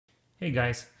Hey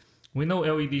guys, we know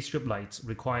LED strip lights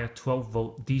require 12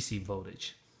 volt DC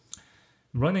voltage.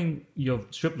 Running your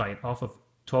strip light off of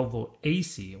 12 volt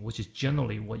AC, which is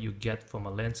generally what you get from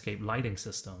a landscape lighting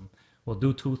system, will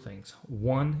do two things.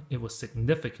 One, it will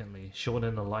significantly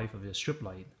shorten the life of your strip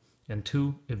light. And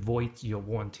two, it voids your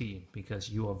warranty because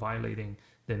you are violating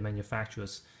the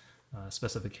manufacturer's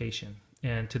specification.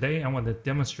 And today I want to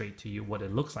demonstrate to you what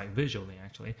it looks like visually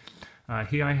actually.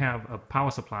 Here I have a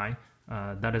power supply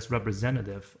that is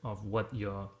representative of what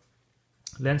your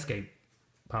landscape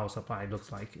power supply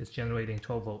looks like. It's generating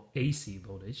 12 volt AC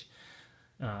voltage.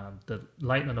 The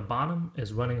light on the bottom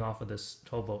is running off of this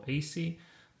 12 volt AC.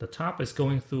 The top is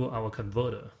going through our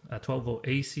converter, a 12 volt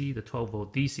AC to 12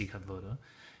 volt DC converter,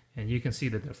 and you can see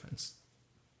the difference.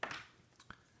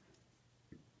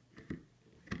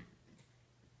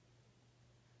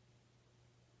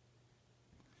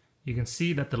 You can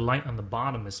see that the light on the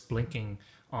bottom is blinking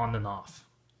on and off,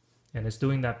 and it's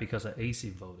doing that because of AC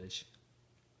voltage.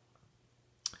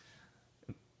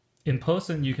 In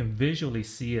person, you can visually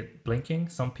see it blinking.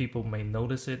 Some people may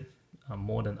notice it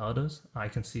more than others. I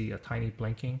can see a tiny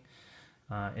blinking.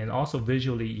 And also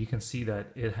visually, you can see that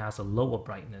it has a lower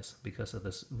brightness because of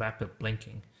this rapid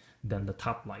blinking than the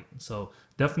top light. So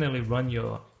definitely run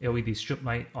your LED strip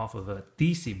light off of a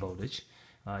DC voltage.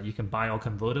 You can buy our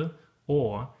converter,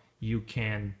 or you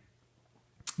can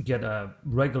get a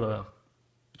regular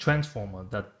transformer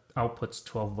that outputs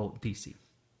 12 volt DC.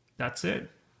 That's it.